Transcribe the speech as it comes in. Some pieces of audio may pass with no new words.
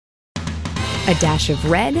A dash of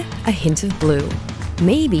red, a hint of blue,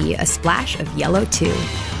 maybe a splash of yellow too.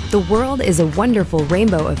 The world is a wonderful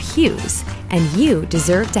rainbow of hues, and you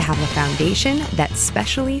deserve to have a foundation that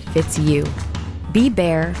specially fits you. Be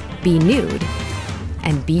bare, be nude,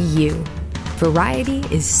 and be you. Variety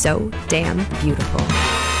is so damn beautiful.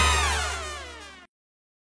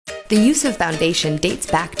 The use of foundation dates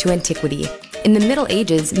back to antiquity. In the Middle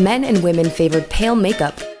Ages, men and women favored pale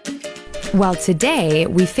makeup, while today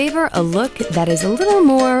we favor a look that is a little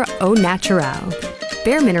more au naturel.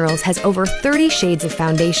 bareMinerals has over 30 shades of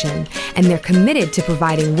foundation, and they're committed to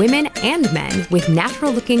providing women and men with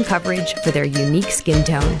natural-looking coverage for their unique skin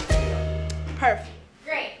tone. Perfect.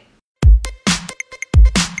 Great.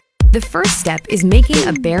 The first step is making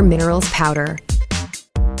a bareMinerals powder.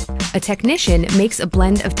 A technician makes a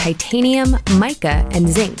blend of titanium, mica, and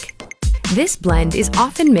zinc. This blend is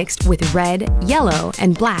often mixed with red, yellow,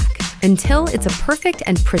 and black until it's a perfect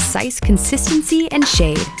and precise consistency and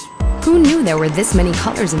shade. Who knew there were this many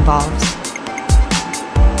colors involved?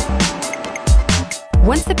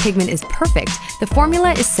 Once the pigment is perfect, the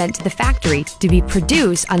formula is sent to the factory to be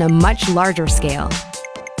produced on a much larger scale.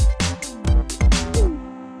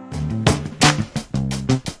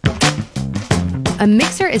 A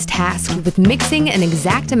mixer is tasked with mixing an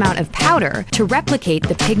exact amount of powder to replicate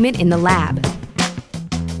the pigment in the lab.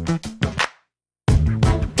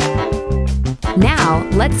 Now,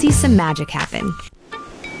 let's see some magic happen.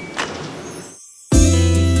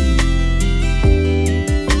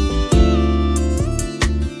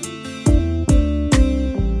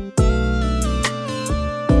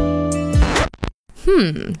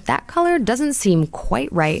 That color doesn't seem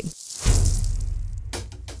quite right.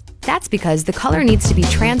 That's because the color needs to be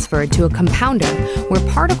transferred to a compounder, where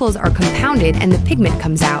particles are compounded and the pigment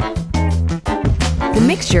comes out. The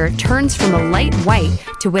mixture turns from a light white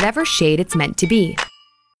to whatever shade it's meant to be.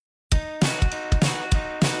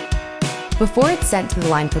 Before it's sent to the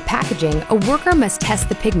line for packaging, a worker must test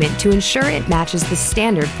the pigment to ensure it matches the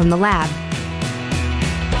standard from the lab.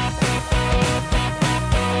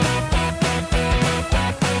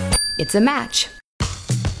 It's a match.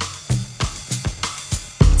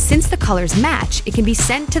 Since the colors match, it can be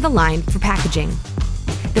sent to the line for packaging.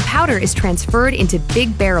 The powder is transferred into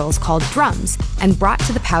big barrels called drums and brought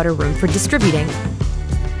to the powder room for distributing.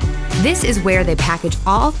 This is where they package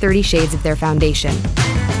all 30 shades of their foundation.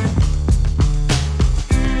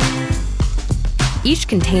 Each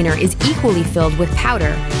container is equally filled with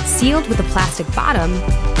powder, sealed with a plastic bottom,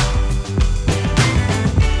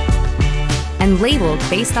 and labeled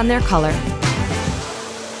based on their color.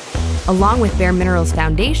 Along with bareMinerals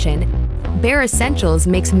foundation, Bare Essentials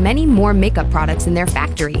makes many more makeup products in their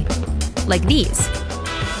factory, like these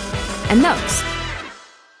and those.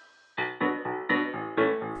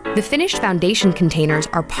 The finished foundation containers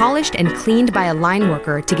are polished and cleaned by a line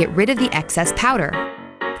worker to get rid of the excess powder.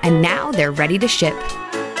 And now they're ready to ship.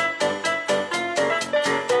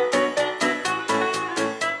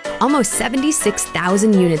 Almost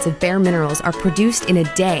 76,000 units of bareMinerals are produced in a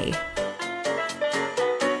day.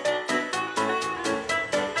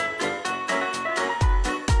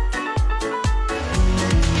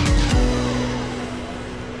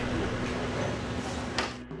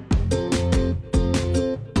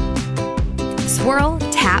 Swirl,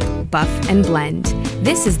 tap, buff, and blend.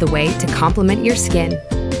 This is the way to complement your skin.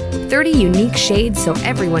 30 unique shades so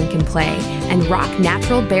everyone can play and rock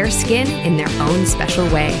natural bare skin in their own special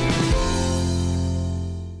way.